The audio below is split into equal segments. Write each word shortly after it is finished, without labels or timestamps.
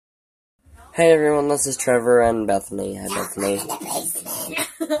Hey everyone, this is Trevor and Bethany. Hi Bethany.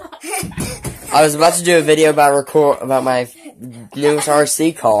 I was about to do a video about my newest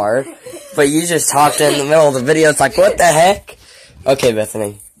RC car, but you just hopped in the middle of the video. It's like, what the heck? Okay,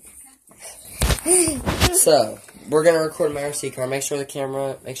 Bethany. So, we're gonna record my RC car. Make sure you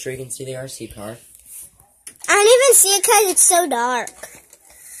can see the RC car. I don't even see it because it's so dark.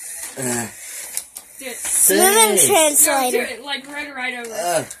 Moving translator. No, dude, like right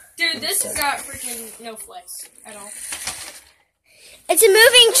over. Dude, this has got freaking no flex at all. It's a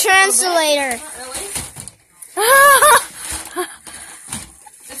moving translator. Not really.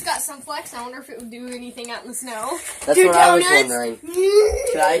 It's got some flex. I wonder if it would do anything out in the snow. That's what I was wondering.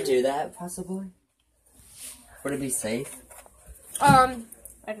 Could I do that, possibly? Would it be safe? I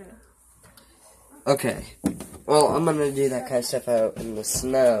don't know. Okay. Well, I'm gonna do that kind of stuff out in the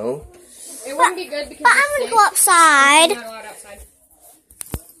snow. It wouldn't be good because I'm gonna go outside. She's not allowed outside.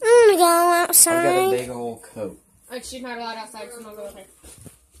 I'm gonna go outside. I've got a big old coat. Like, she's not allowed outside, so I'll go with her.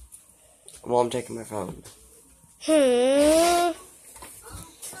 Well, I'm taking my phone. Hmm.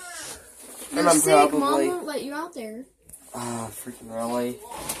 And I'm probably... Mom won't let you out there. Freaking really?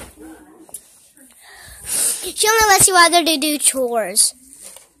 She only lets you out there to do chores.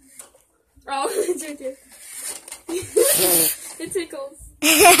 Oh, it's right there. It tickles.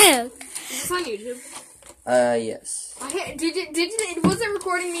 Is this on YouTube? Yes. Was it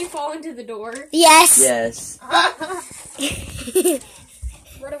recording me fall into the door? Yes. Yes.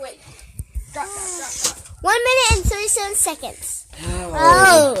 Run away. Drop. 1 minute and 37 seconds.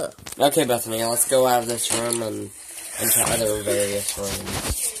 Oh. Okay, Bethany, let's go out of this room and into other various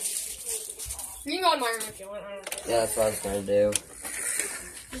rooms. You can go in my room if you want. I don't care. Yeah, that's what I was gonna do.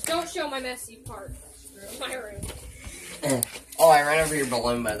 Just don't show my messy part. My room. Oh, I ran over your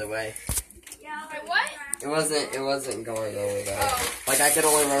balloon, by the way. Wait, what? It wasn't going over there. Oh. Like, I could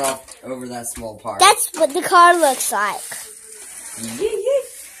only run off over that small part. That's what the car looks like.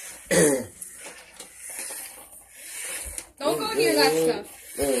 Don't go near that stuff.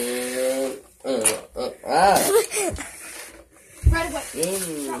 Right away.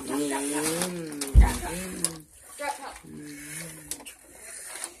 Drop.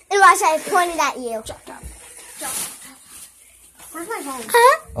 And watch, I pointed at you. Drop. Where's my phone?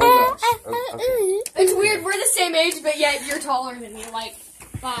 Oh, gosh. Oh, okay. It's weird. We're the same age, but yet you're taller than me. Like,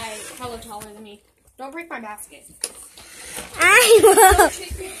 by hella taller than me. Don't break my basket. I will.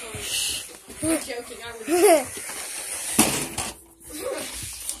 I'm joking. I was.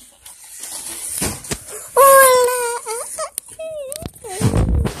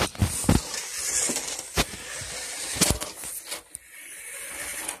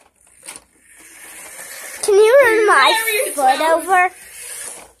 Can you run my foot over?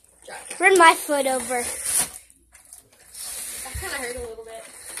 Run my foot over. That kind of hurt a little bit.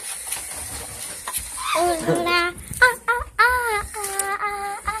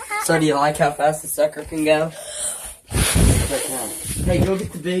 So, do you like how fast the sucker can go? Hey, go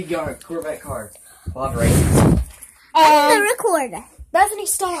get the big Corvette car. We'll have races. I'm the recorder. Bethany,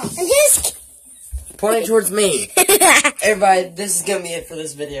 stop. I'm just Pointing towards me. Everybody, this is gonna be it for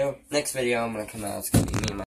this video. Next video, I'm gonna come out. It's gonna be me.